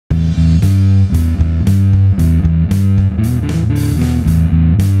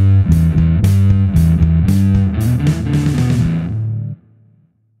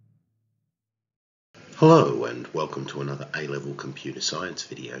Hello and welcome to another A-Level Computer Science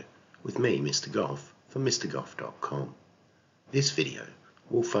video with me, Mr Goff, from MrGoff.com. This video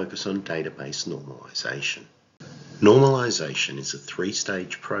will focus on database normalization. Normalization is a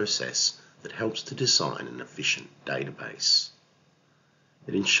three-stage process that helps to design an efficient database.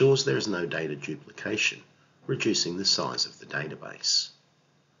 It ensures there is no data duplication, reducing the size of the database.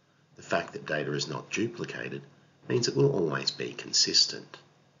 The fact that data is not duplicated means it will always be consistent.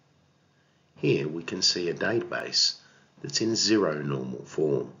 Here we can see a database that's in zero normal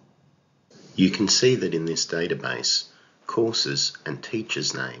form. You can see that in this database, courses and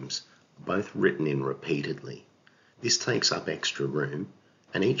teachers' names are both written in repeatedly. This takes up extra room,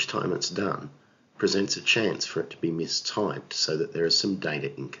 and each time it's done, presents a chance for it to be mistyped so that there is some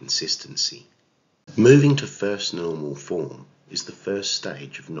data inconsistency. Moving to first normal form is the first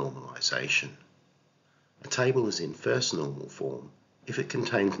stage of normalization. A table is in first normal form if it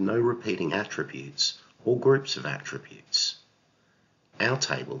contains no repeating attributes or groups of attributes. Our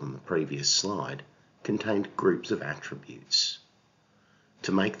table in the previous slide contained groups of attributes.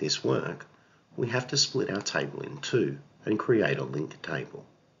 To make this work, we have to split our table in two and create a link table.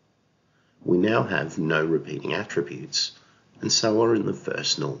 We now have no repeating attributes and so are in the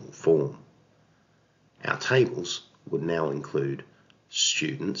first normal form. Our tables would now include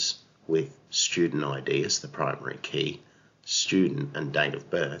students with student ID as the primary key, student and date of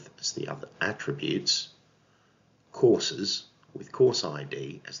birth as the other attributes, courses with course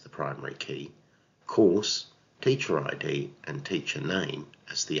ID as the primary key, course, teacher ID and teacher name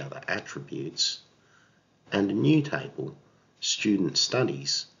as the other attributes, and a new table, student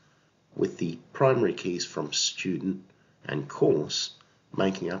studies, with the primary keys from student and course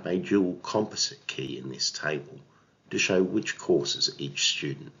making up a dual composite key in this table to show which courses each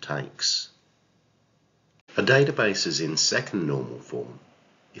student takes. A database is in second normal form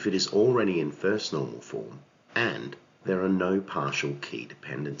if it is already in first normal form and there are no partial key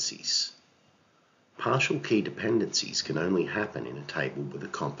dependencies. Partial key dependencies can only happen in a table with a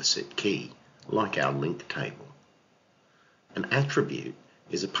composite key, like our link table. An attribute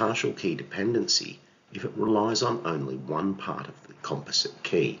is a partial key dependency if it relies on only one part of the composite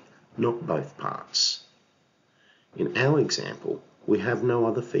key, not both parts. In our example, we have no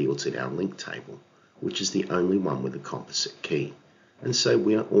other fields in our link table, which is the only one with a composite key, and so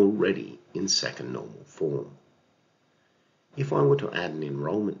we are already in second normal form. If I were to add an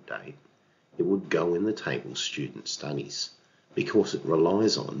enrolment date, it would go in the table Student Studies, because it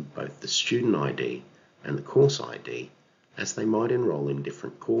relies on both the student ID and the course ID, as they might enroll in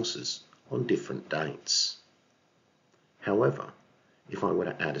different courses on different dates. However, if I were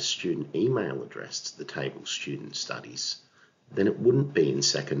to add a student email address to the table Student Studies, then it wouldn't be in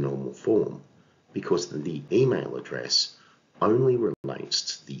second normal form, because the email address only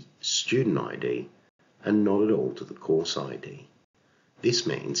relates to the student ID and not at all to the course ID. This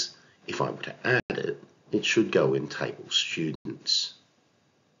means if I were to add it, it should go in table students.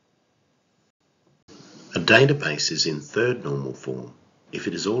 A database is in third normal form if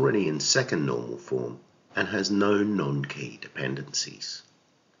it is already in second normal form and has no non-key dependencies.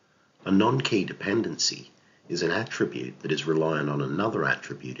 A non-key dependency is an attribute that is reliant on another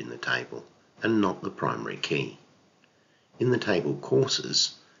attribute in the table and not the primary key. In the table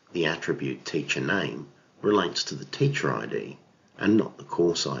courses, the attribute teacher name relates to the teacher ID and not the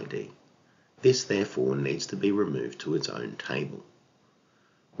course ID. This therefore needs to be removed to its own table.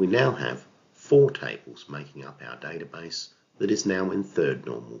 We now have 4 tables making up our database that is now in third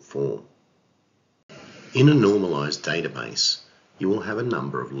normal form. In a normalized database, you will have a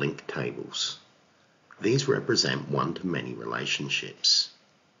number of link tables. These represent one-to-many relationships.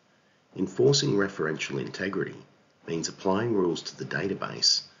 Enforcing referential integrity means applying rules to the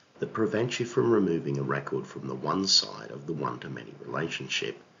database that prevent you from removing a record from the one side of the one-to-many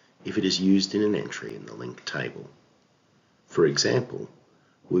relationship if it is used in an entry in the link table. For example,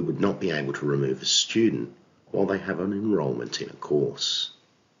 we would not be able to remove a student while they have an enrolment in a course.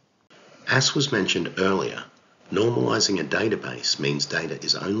 As was mentioned earlier, normalizing a database means data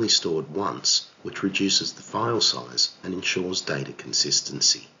is only stored once, which reduces the file size and ensures data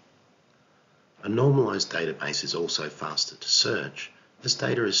consistency. A normalized database is also faster to search, as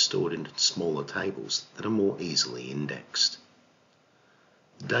data is stored into smaller tables that are more easily indexed.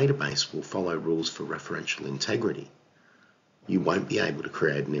 The database will follow rules for referential integrity. You won't be able to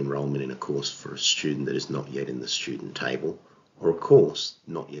create an enrolment in a course for a student that is not yet in the student table, or a course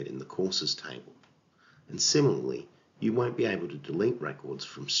not yet in the courses table. And similarly, you won't be able to delete records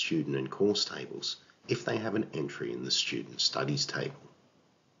from student and course tables if they have an entry in the student studies table.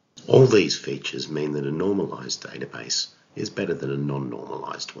 All these features mean that a normalized database is better than a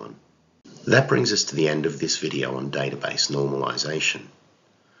non-normalized one. That brings us to the end of this video on database normalization.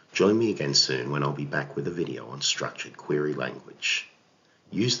 Join me again soon when I'll be back with a video on structured query language.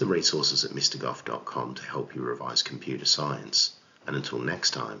 Use the resources at mrgoff.com to help you revise computer science. And until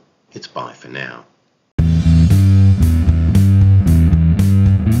next time, it's bye for now.